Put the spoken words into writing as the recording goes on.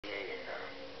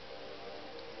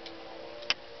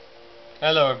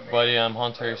Hello everybody, I'm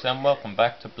Hunter and welcome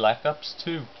back to Black Ops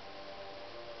 2. After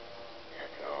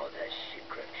all that shit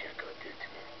Kravchenko did to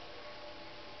me.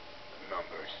 The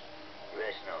numbers,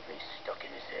 Reznov is stuck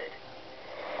in his head.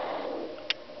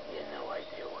 He had no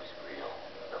idea it was real.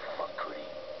 The fuck could he?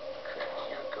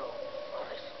 Kravchenko,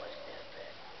 merciless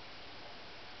deathbed.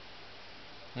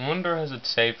 I wonder has it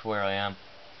saved where I am.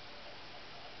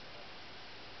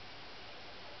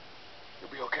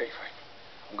 You'll be okay, Frank.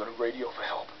 I'm gonna radio for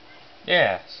help.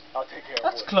 Yes, I'll take care of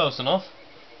that's it. close enough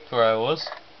to where I was.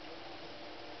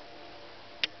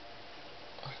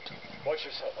 Watch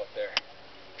yourself up there.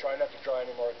 Try not to draw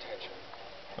any more attention.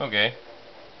 Okay.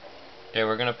 Okay,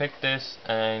 we're gonna pick this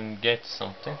and get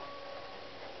something.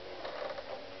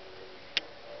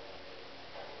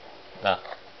 That.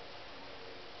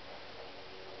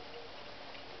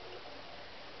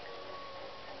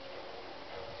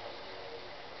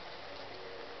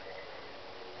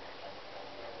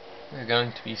 We're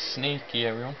going to be sneaky,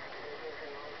 everyone.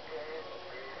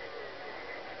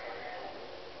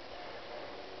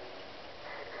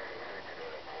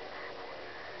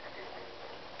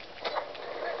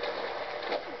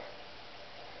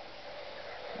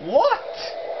 What?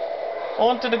 I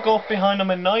wanted to go up behind him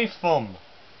and knife him.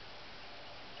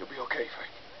 You'll be okay,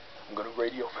 Frank. I'm gonna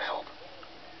radio for help.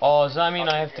 Oh, does that mean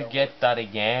I have to get that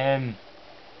again?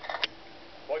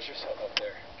 Watch yourself up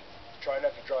there. Try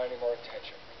not to draw any more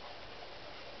attention.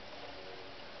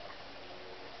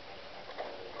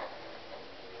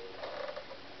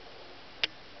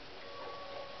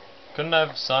 Couldn't I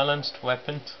have silenced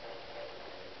weapons?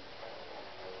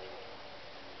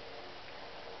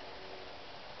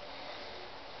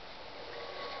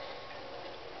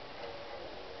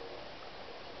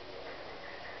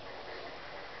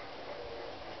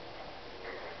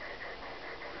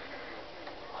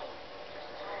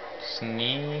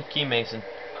 Sneaky Mason.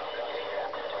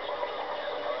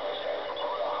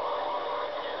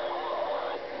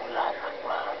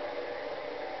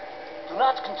 Do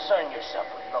not concern yourself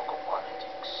with local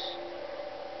politics.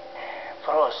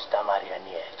 Просто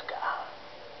марионетка.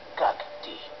 Как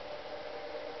ты.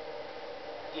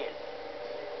 Делай.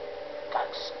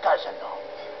 Как сказано.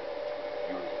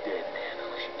 You're a dead man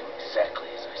unless you do exactly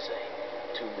as I say.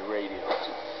 Tune the radio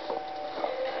to...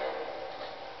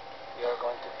 You're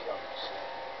going to kill yourself.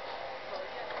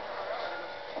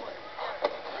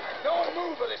 Don't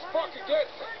move or this fucker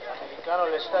gets me! El americano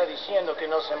le está diciendo que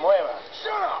no se mueva.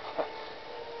 Shut up!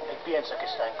 Él piensa que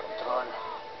está en control,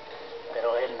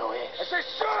 pero él no es. I say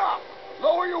shut up!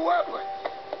 Lower your weapon!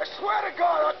 I swear to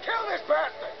God, I'll kill this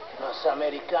bastard! Los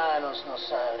americanos no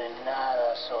saben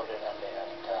nada sobre la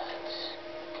lealtad.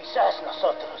 Quizás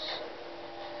nosotros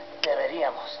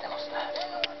deberíamos demostrar.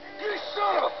 You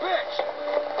son of a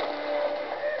bitch!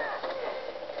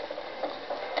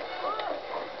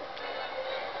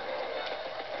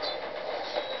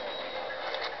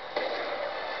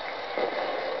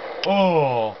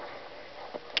 Oh,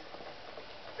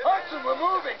 Hudson, we're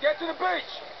moving! Get to the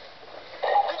beach!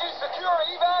 Did you secure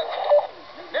evac?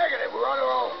 Negative, we're on our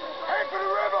own. Head for the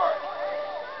river!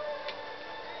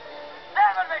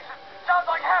 Damn it, Mason! Sounds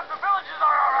like half the villages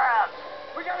are around!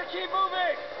 We gotta keep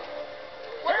moving!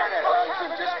 Damn it,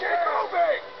 Hudson, just keep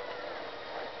moving!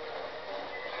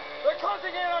 They're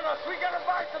closing in on us. We gotta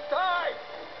buy some time.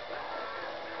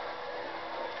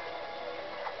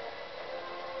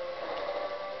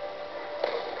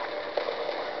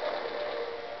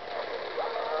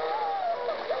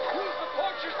 Use the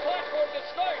poacher's platform to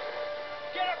snipe.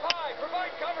 Get up high.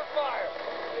 Provide cover fire.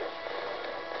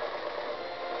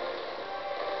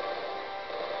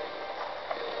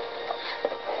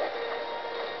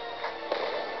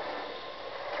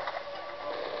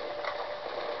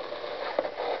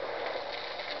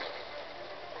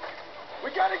 We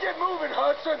gotta get moving,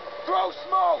 Hudson. Throw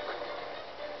smoke.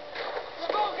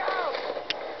 Smoke out.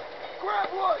 Grab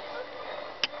wood.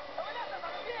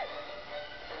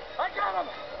 I got him.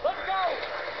 Let's go.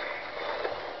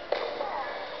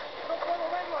 No puedo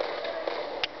verlo.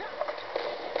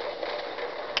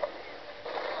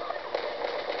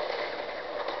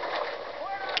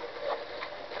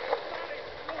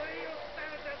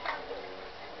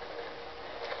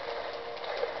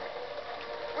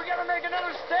 We gotta make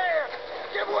another stand.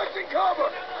 Give Woodson cover.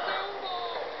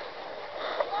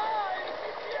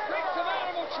 Make some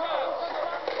animal traps.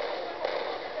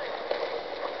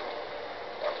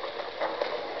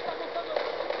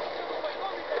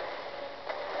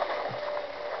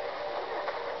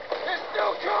 They're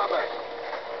still coming.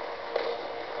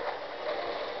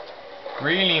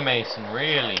 really, Mason,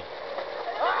 really.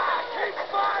 Ah, keep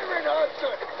firing,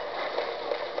 Hudson.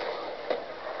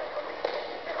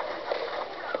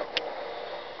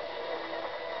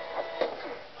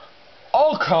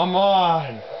 come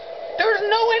on! There's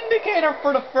no indicator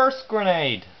for the first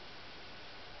grenade!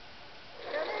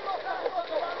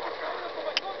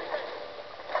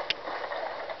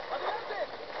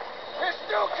 They're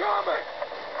still coming!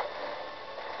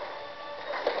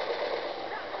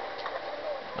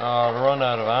 Oh, run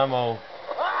out of ammo.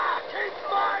 Ah! Keep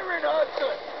firing,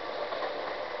 Hudson!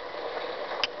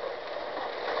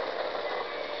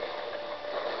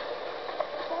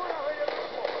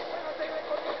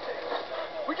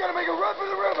 We gotta make a run for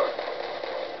the river!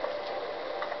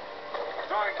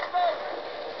 Throwing smoke!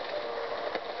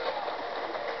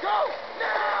 Go!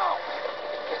 Now!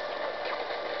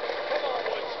 Come on,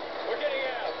 Woods. We're getting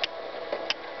out.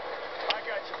 I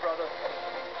got you, brother.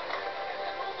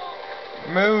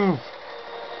 Move!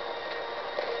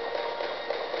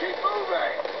 Keep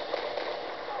moving!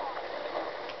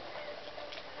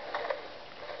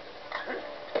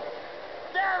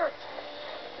 Damn it!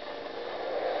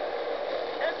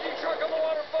 Empty truck on the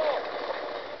waterfall!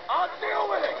 I'll deal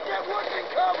with it! Get Woods in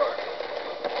cover!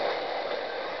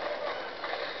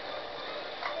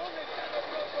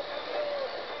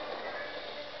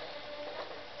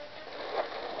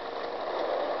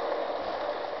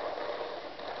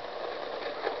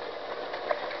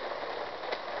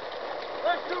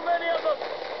 There's too many of them!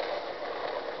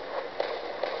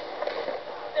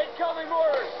 Incoming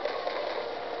mortars!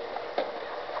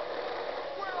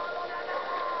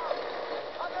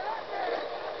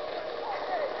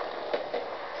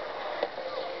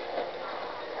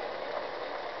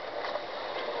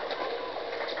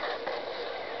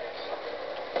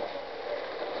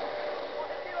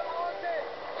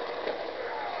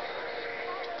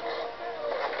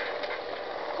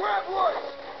 Grab Woods!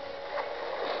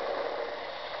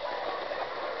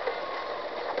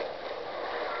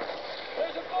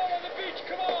 There's a boat on the beach,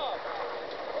 come on!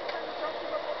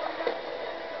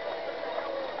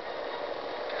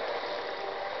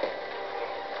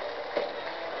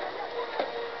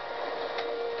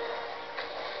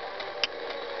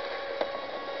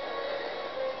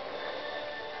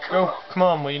 Go, come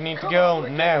on, we need to Come go on, we're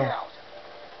getting now. out.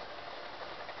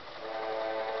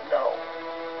 No.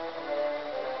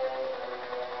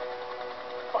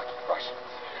 Fucking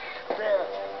Russians. Damn it,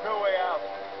 no way out.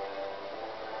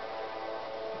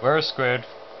 We're screwed.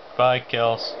 5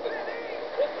 kills.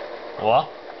 What?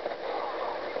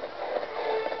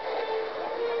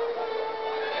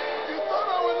 You thought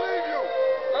I would leave you,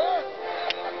 huh?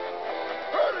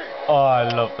 Hurry! Oh, I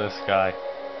love this guy.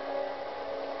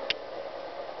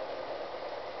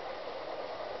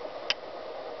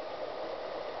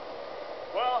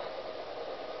 Well,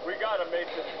 we gotta make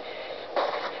it.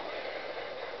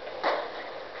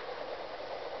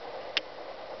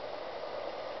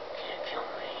 Can't kill me.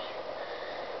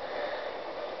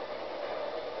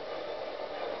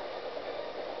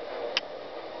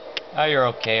 Ah, you're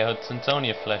okay, Hudson. It's only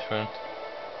a flesh wound.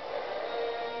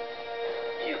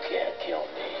 You can't kill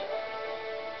me.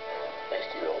 Thanks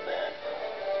to your old man.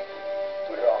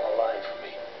 Put it on the line for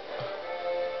me.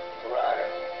 For honor,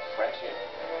 friendship.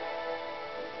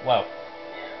 Wow.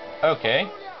 Okay.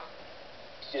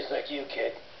 It's just like you,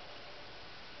 kid.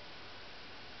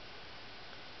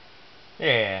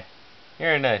 Yeah.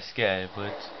 You're a nice guy,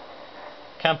 but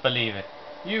can't believe it.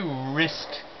 You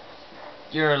risked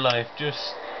your life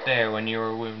just there when you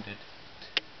were wounded.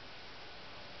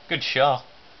 Good shot.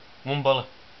 1 bullet.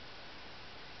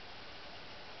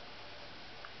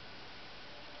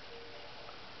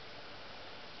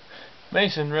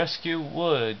 Mason rescue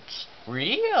Woods.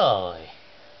 Really?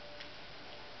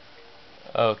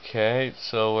 Okay,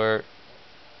 so we're...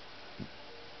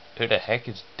 Who the heck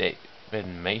is David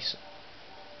Mason?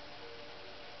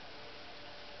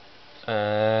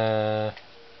 Aw.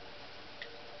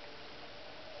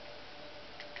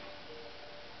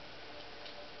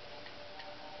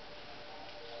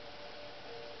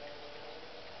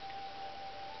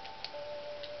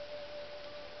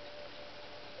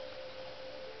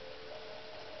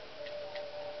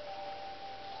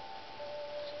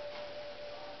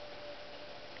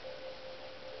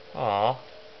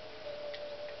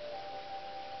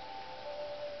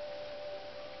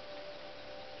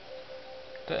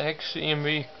 The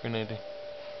XCMB grenade.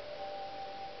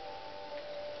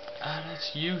 Ah,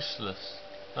 that's useless.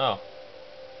 Oh.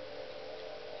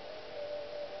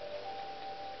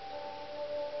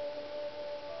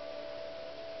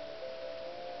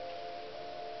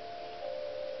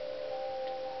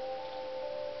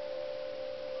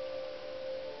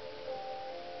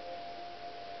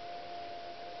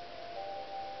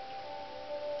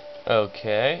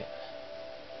 Okay.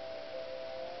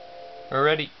 We're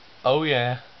ready. Oh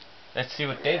yeah. Let's see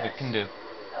what David can do.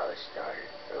 How it started.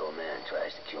 Earl Man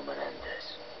tries to kill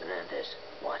Menendez. Menendez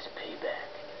wants payback,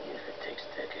 even if it takes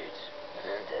decades.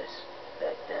 Menendez,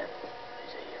 back then,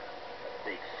 is a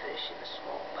big fish in a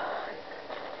small pond.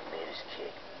 He made his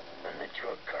kick on the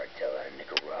drug cartel out of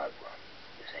Nicaragua.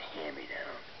 It was a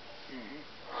hand-me-down.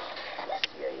 The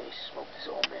CIA smoked his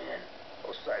old man.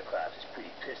 Old Cyclops is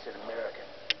pretty pissed at America.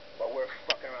 While we're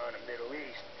fucking around the Middle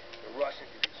East, the Russians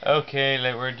do the... Okay,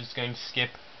 like we're just going to skip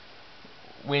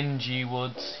Whingy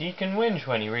Woods. He can whinge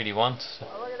when he really wants.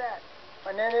 Oh, look at that.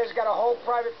 Menendez got a whole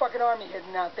private fucking army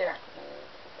hidden out there.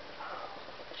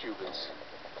 Cubans.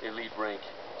 Elite rank.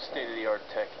 State-of-the-art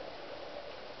tech.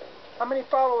 How many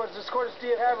followers does Cortes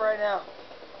Diaz have right now?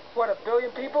 What, 1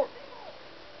 billion people?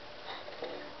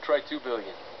 Try 2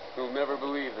 billion. Who'll never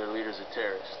believe their leader's a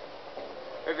terrorist.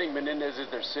 They think Menendez is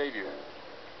their savior.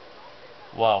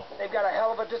 Wow. They've got a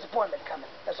hell of a disappointment coming.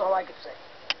 That's all I can say.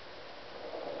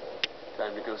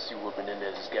 Time to go see what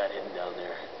Menendez has got hidden down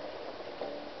there.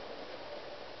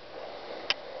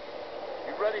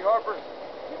 You ready, Harper?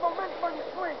 Keep momentum on your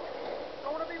swing.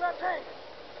 Don't want to be left-handed.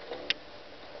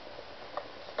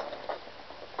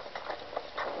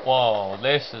 Whoa,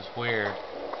 this is weird.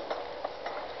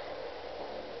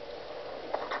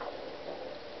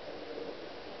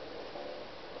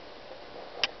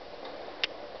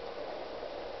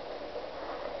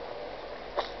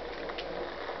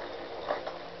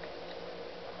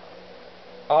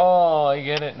 Oh, I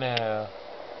get it now.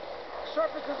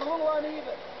 Surface is a little uneven.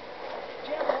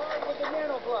 Jam hard with the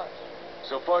nano gloves.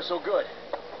 So far, so good.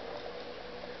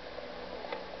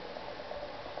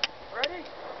 Ready?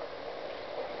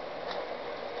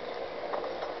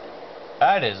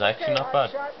 That is actually Okay, not bad.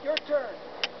 hot shot, your turn.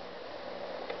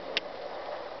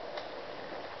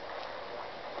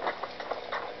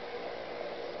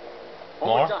 One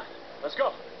More? more time. Let's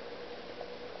go.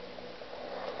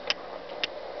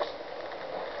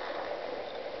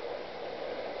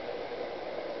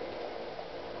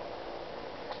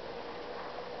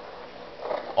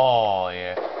 Oh,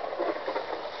 yeah.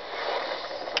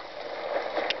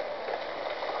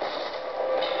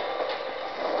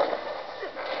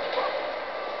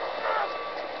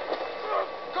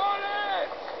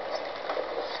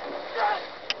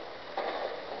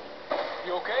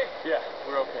 You okay? Yeah,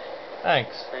 we're okay. Thanks.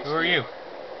 Thanks Who are to you?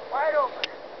 Wide open.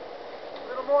 A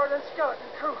little more than skeleton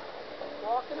crew.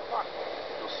 Walk in the park.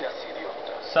 No seas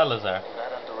idiota. Salazar. Do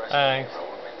not underestimate Thanks.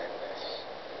 Raul Menendez.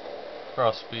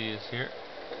 Crosby is here.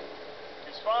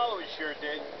 His followers sure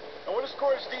did. And what does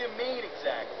Cortes Diaz mean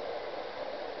exactly?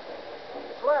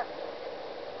 It's Latin.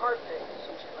 Heart day,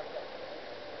 some shit like that.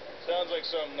 Sounds like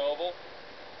something noble.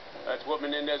 That's what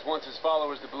Menendez wants his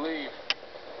followers to believe.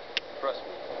 Trust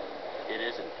me, it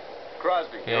isn't.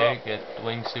 Crosby, you're Okay, up. get the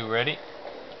wingsuit ready.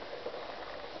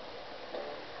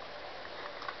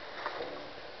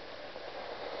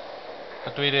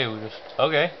 What do we do? Just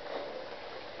okay.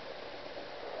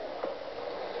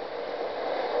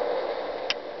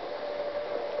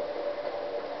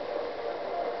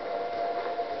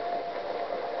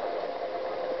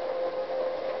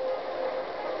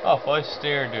 Oh, if I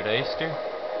steer, do they steer?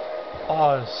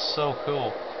 Oh, it's so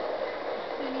cool.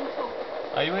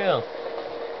 I will.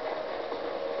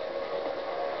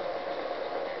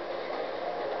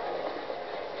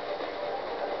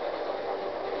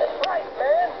 Right,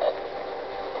 man.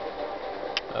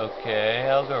 Okay,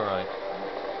 I'll go right.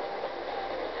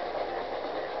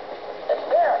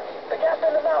 There, the gap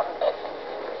in the mountain.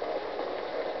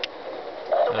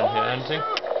 Don't hear anything.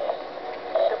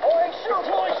 Deploying shoot.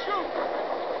 Deploy, shoot!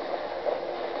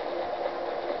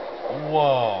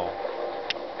 Whoa.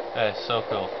 That is so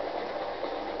cool.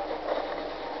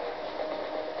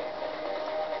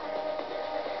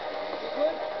 You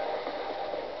good?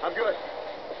 I'm good.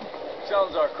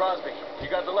 Salazar, Crosby, you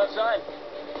got the left side?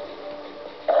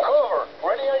 Cover,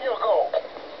 ready on your go.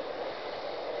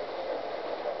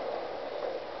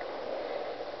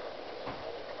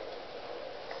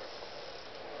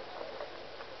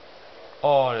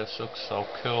 Oh, this looks so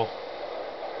cool.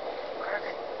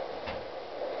 Kirby.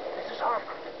 This is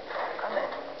Harper. Come in.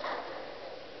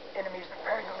 Enemies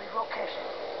preparing to leave location.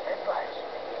 Advise.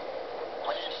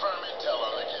 We need firm intel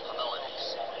on their capabilities.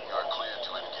 You're clear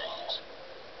to engage.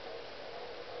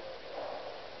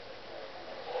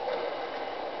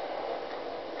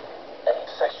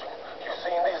 Section, you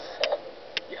seen this?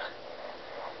 Yeah.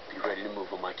 Be ready to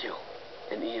move on my kill.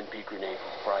 An EMP grenade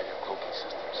will fry their cloaking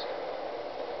systems.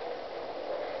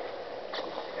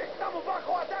 There's no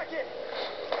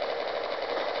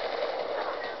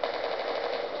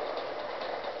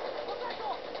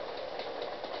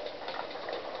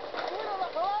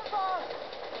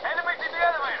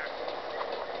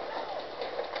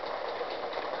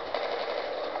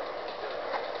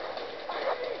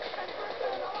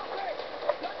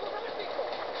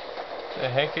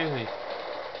heck is he?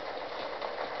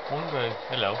 One guy.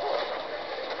 Hello.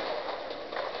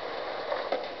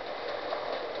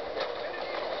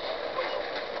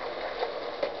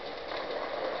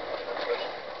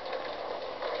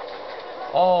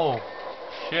 Oh,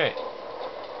 shit.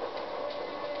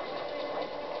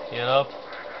 Get up.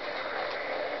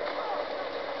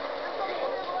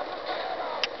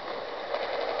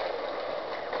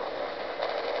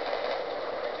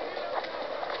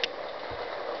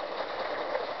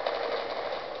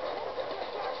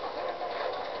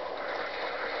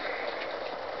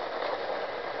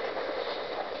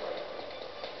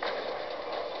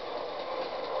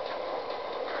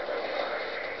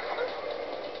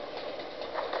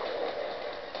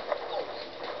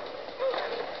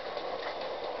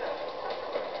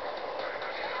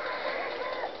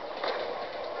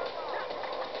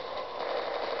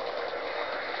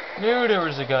 Knew there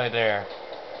was a guy there.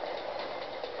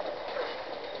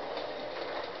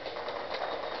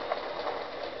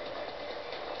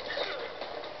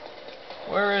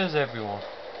 Where is everyone?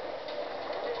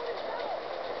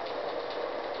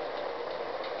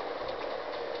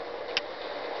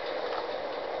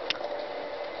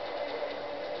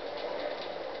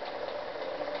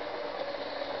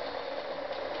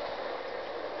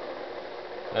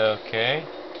 Okay.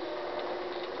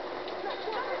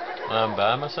 I'm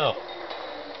by myself.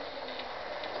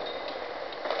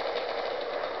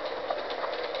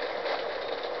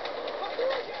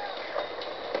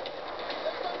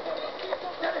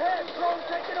 Get ahead, drone,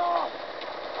 take it off!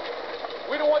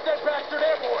 We don't want that bastard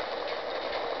airborne!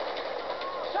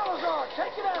 Salazar,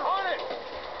 take it out! On it!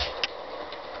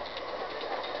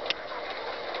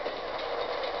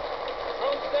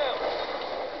 Drone's down!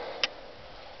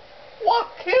 What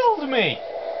killed me?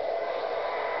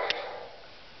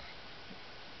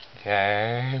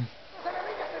 Okay.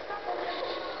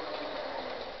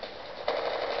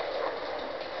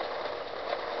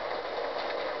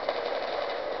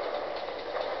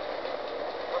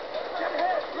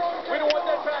 We don't want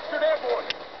that bastard airborne!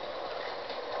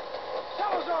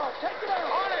 Salazar, take it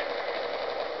out! On it!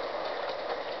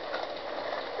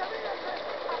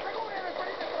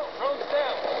 Drone's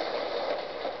down!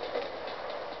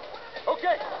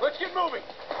 Okay, let's get moving!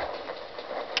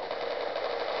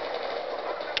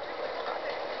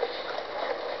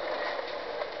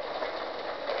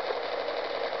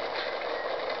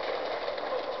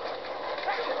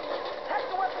 Hack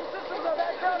the weapon systems of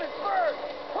that grounded bird!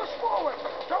 Push forward!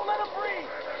 Don't let him breathe!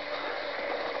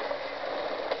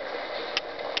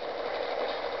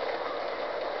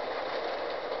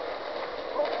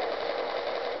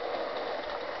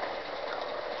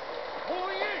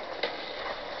 Moving in!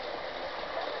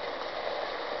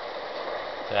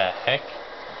 The heck?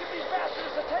 Give these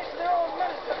bastards a taste of their own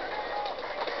medicine!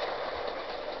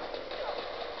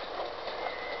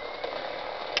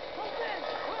 Move in!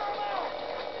 Clear them out!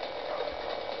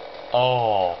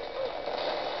 Oh.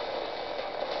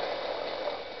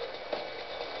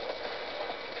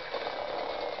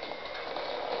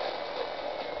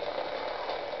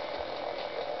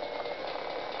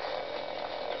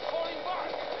 Falling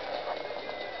back!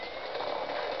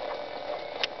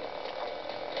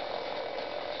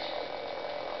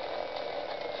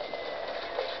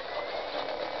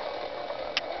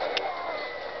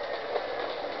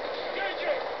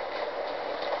 Engaging!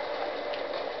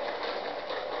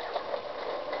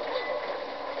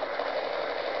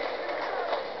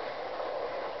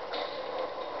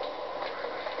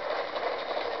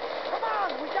 Come on!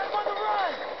 We got him on the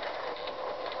run!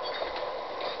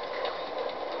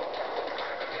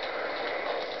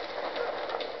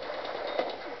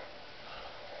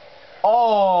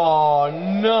 Oh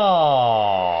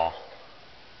no!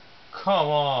 Come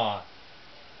on.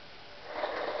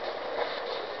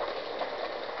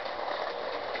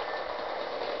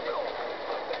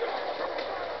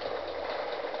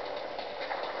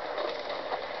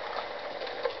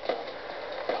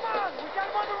 Come on! We got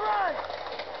him on the run!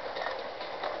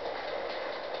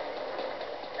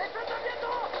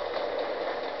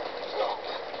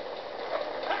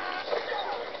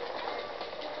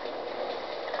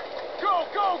 Go,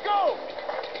 go, go!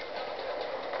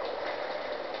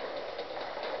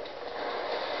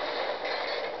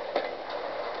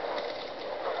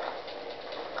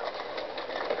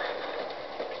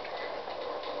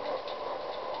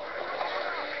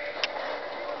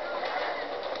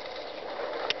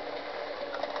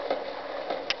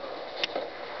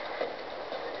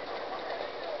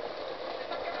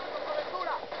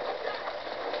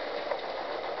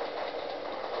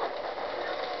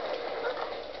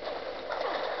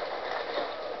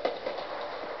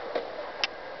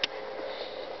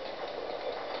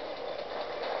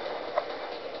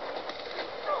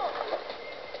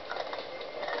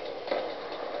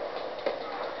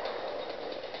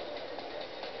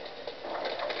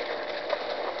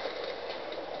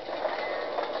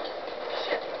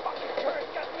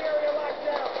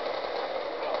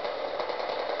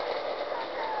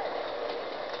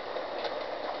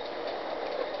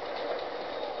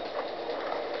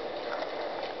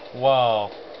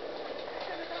 Wow.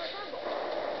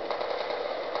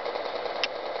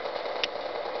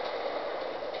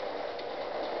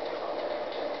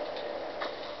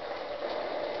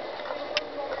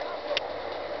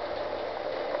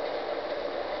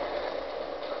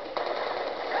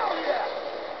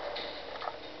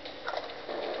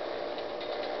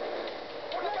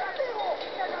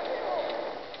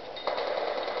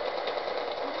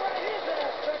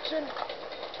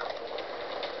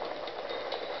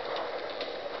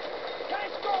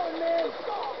 Nice going, man.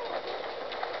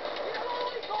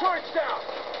 Turrets down.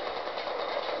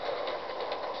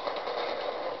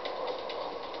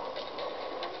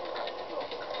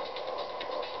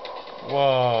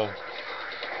 Whoa.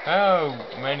 How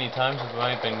many times have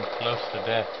I been close to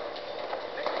death?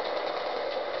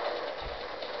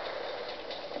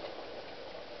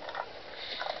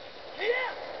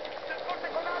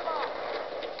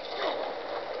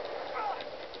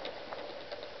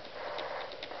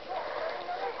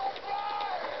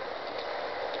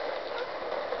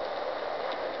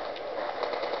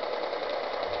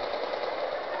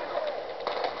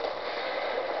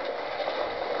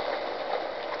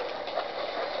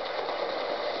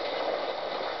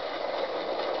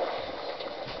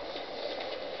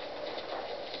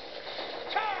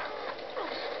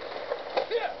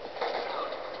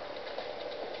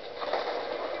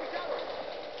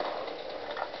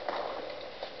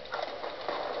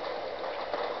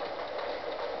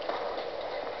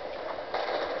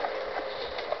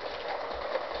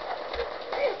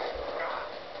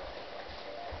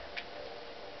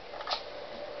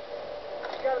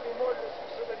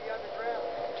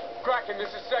 Kraken, this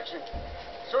is Section.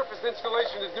 Surface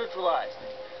installation is neutralized.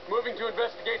 Moving to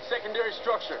investigate secondary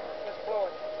structure. Let's blow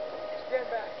it. Stand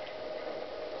back.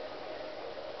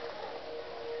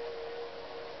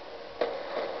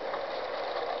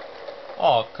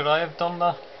 Oh, could I have done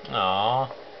that? No.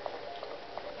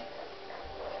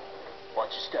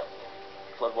 Watch your step.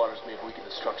 Floodwaters may have weakened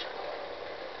the structure.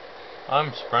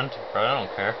 I'm sprinting, but I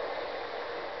don't care.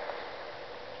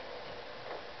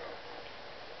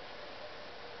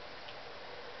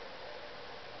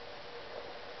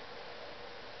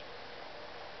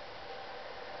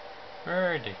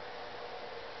 Where are they?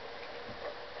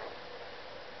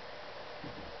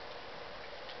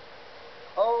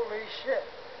 Holy shit.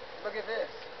 Look at this.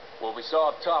 What we saw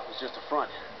up top was just a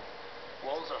front.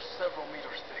 Walls are several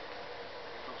meters thick.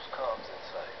 Loose comms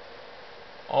inside.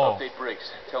 Oh. Update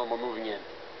Briggs. Tell them we're moving in.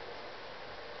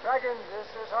 Dragon, this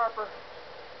is Harper.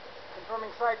 Confirming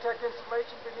sci-tech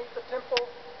installation beneath the temple.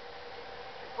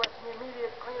 Requesting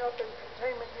immediate cleanup and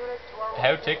containment unit to our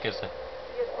How location. thick is it?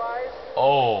 Be advised.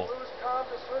 Oh. Lose comms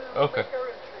as soon as we Okay. make our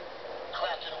entry.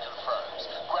 Kraken confirms.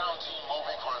 Ground team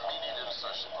moving for immediate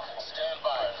insertion. Stand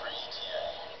by for ETA.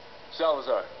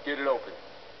 Salazar, get it open.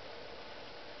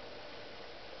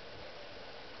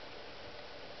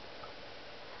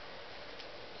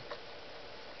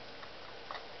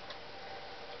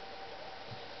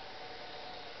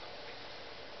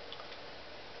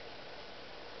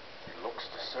 It looks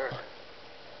deserted.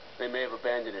 They may have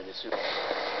abandoned it as soon. They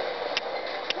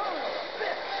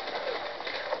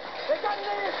got an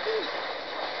ASD.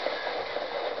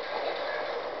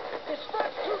 It's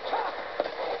not too tough.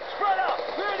 Spread out.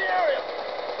 Clear the area.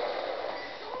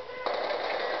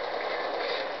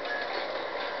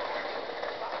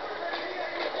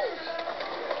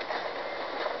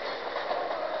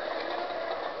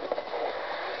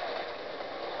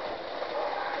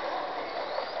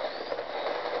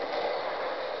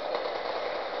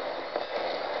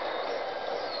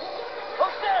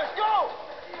 Upstairs, go!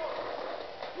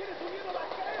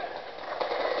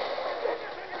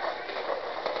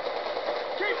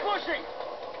 Keep pushing!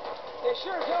 They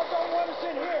sure as hell don't want us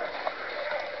in here.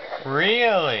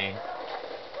 Really?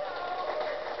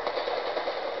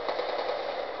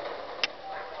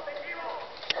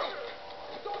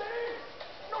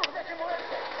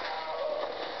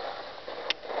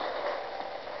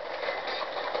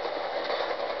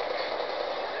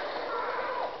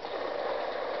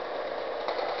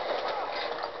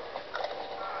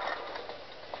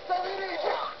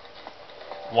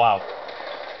 Wow.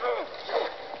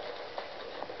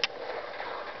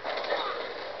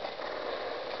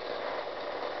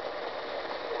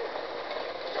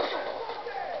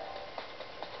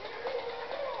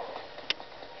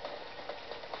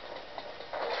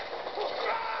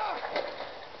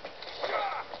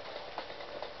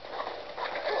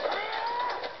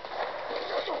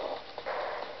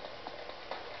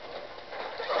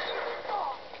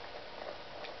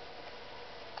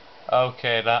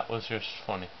 Okay, that was just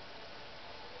funny.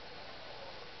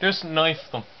 Just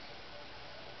knife them.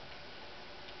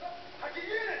 I can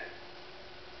get it!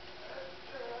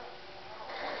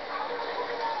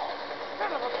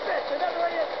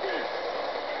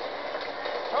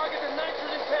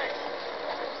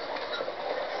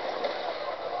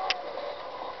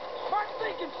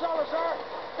 Salazar.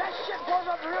 That shit goes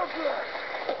up real good.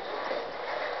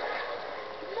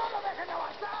 No lo dejen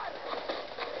avanzar.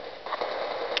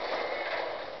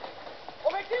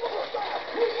 Objetivo buscado.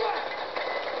 Move left.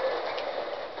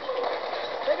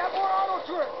 They got more auto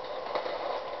turrets.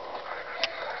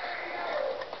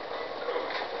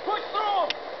 Push through 'em.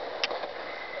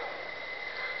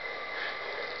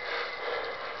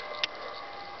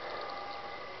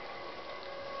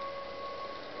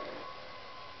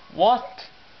 What?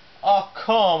 Oh,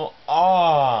 come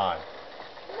on.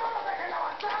 No lo dejen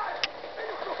avanzar.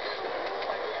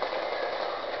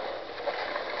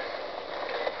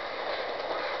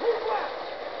 Move left.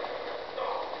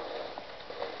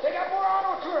 They got more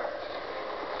auto turrets.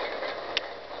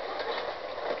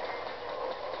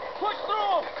 Push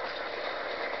through 'em.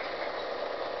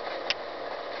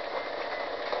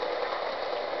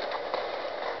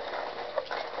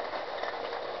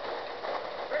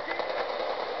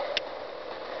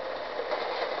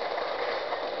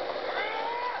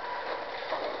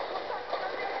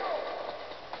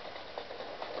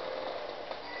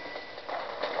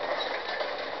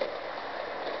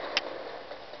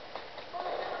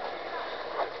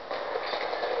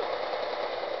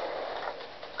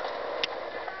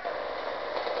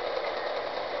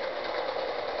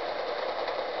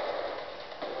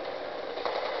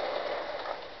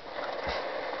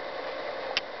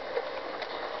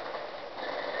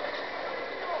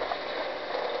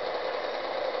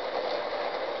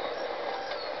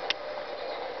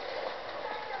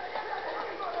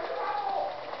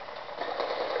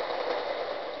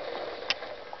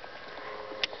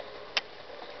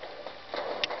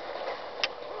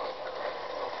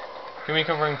 Give me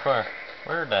covering fire.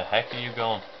 Where the heck are you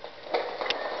going?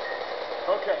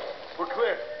 Okay, we're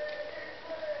clear.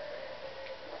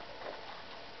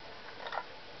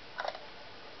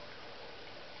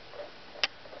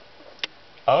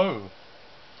 Oh.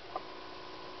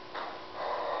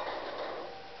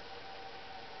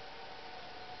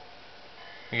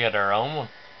 We got our own one.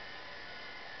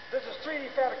 This is 3D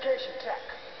fabrication tech.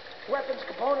 Weapons,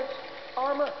 components,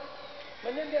 armor.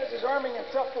 Menendez is arming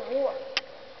himself for war.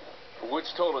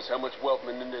 Woods told us how much wealth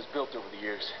Menendez built over the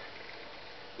years.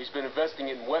 He's been investing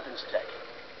in weapons tech.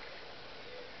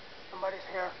 Somebody's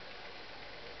here.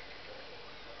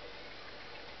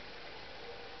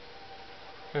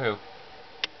 Who?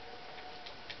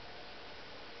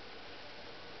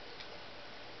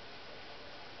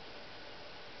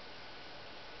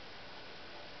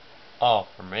 Oh,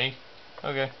 for me?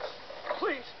 Okay.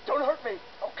 Please, don't hurt me.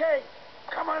 Okay,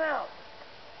 come on out.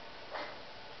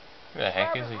 Who the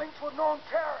heck is Travis he? linked to a known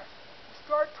terrorist.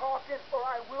 Start talking or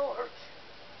I will hurt you.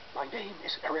 My name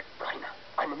is Eric Breiner.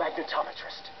 I'm a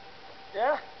magnetometrist.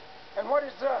 Yeah? And what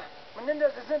is,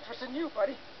 Menendez's interest in you,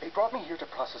 buddy? They brought me here to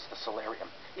process the solarium.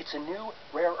 It's a new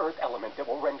rare earth element that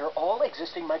will render all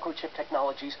existing microchip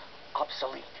technologies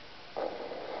obsolete.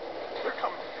 They're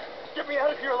coming. Get me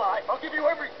out of here alive. I'll give you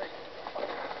everything.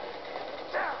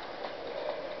 Down.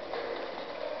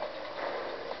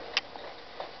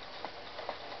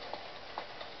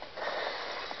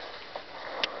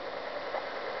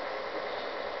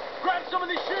 Grab some of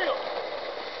these shields!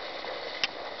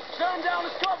 Set them down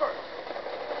as cover!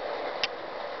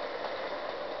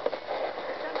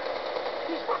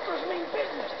 These fuckers mean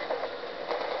business.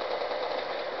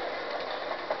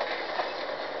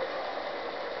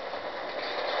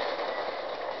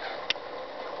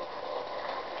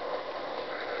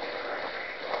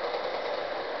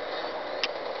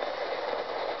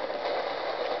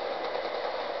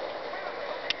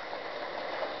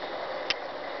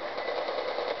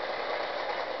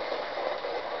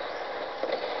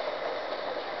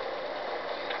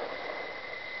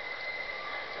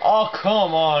 Oh,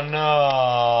 come on,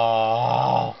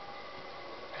 no!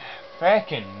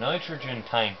 Fracking nitrogen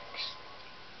tanks.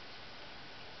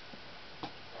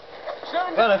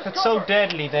 Well, if it's so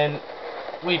deadly, then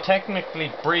we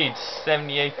technically breathe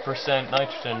 78%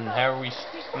 nitrogen. How are we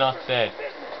not dead?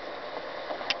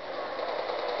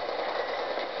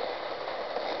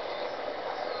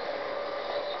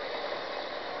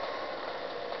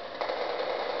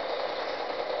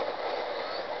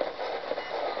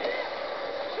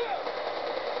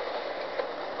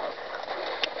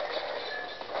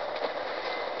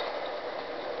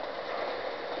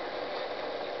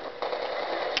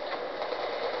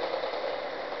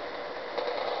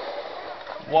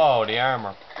 Whoa, the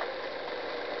armor.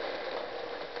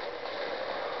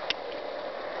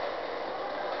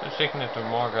 Just sticking it to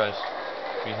more guys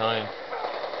behind.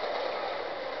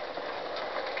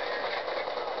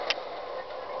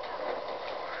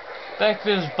 Back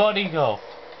to his buddy go.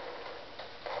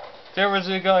 There was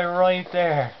a guy right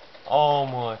there. Oh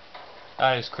my.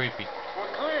 That is creepy.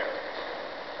 We're clear.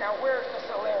 Now where's the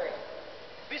Solarium?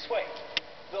 This way.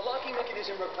 The locking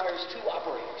mechanism requires 2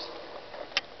 operators.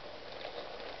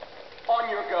 On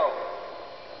your go.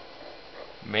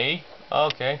 Me?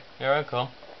 Okay, here I come.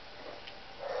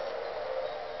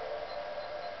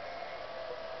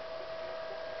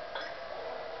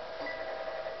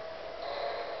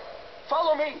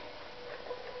 Follow me.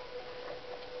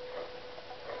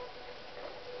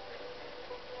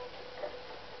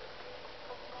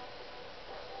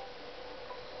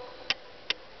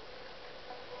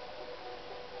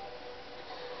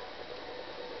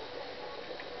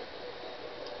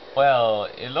 Well,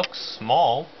 it looks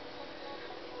small.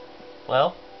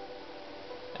 Well,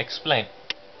 explain.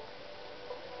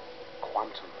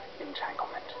 Quantum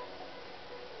entanglement.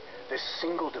 This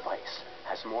single device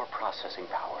has more processing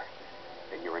power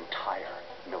than your entire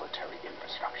military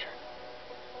infrastructure.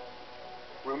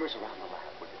 Rumors around the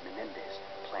lab were that Menendez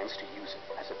plans to use it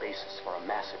as a basis for a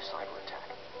massive cyber attack.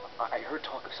 I heard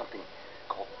talk of something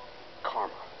called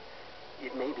Karma.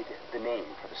 It may be the name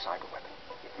for the cyber weapon.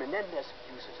 If Menendez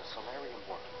uses a Solarium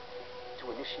worm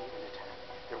to initiate an attack,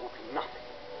 there will be nothing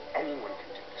anyone can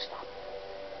do to stop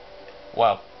it.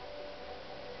 Wow.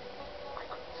 I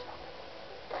couldn't stop it.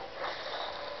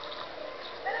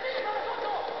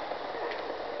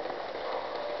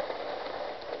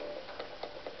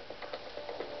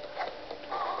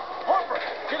 Harper,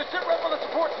 get a sit rep on the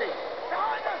support team.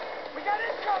 Behind us! We got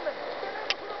incoming!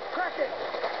 Kraken!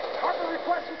 Harper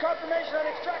requesting confirmation on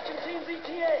extraction team's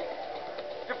ETA.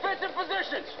 Defensive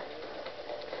positions.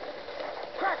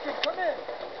 Kraken, come in!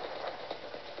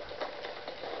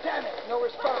 Damn it, no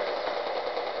response.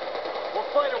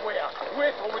 We'll find a way out,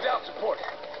 with or without support.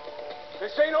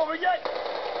 This ain't over yet.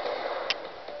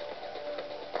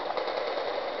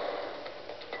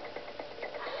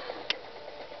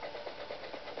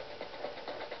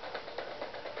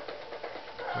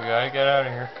 We gotta get out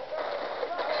of here.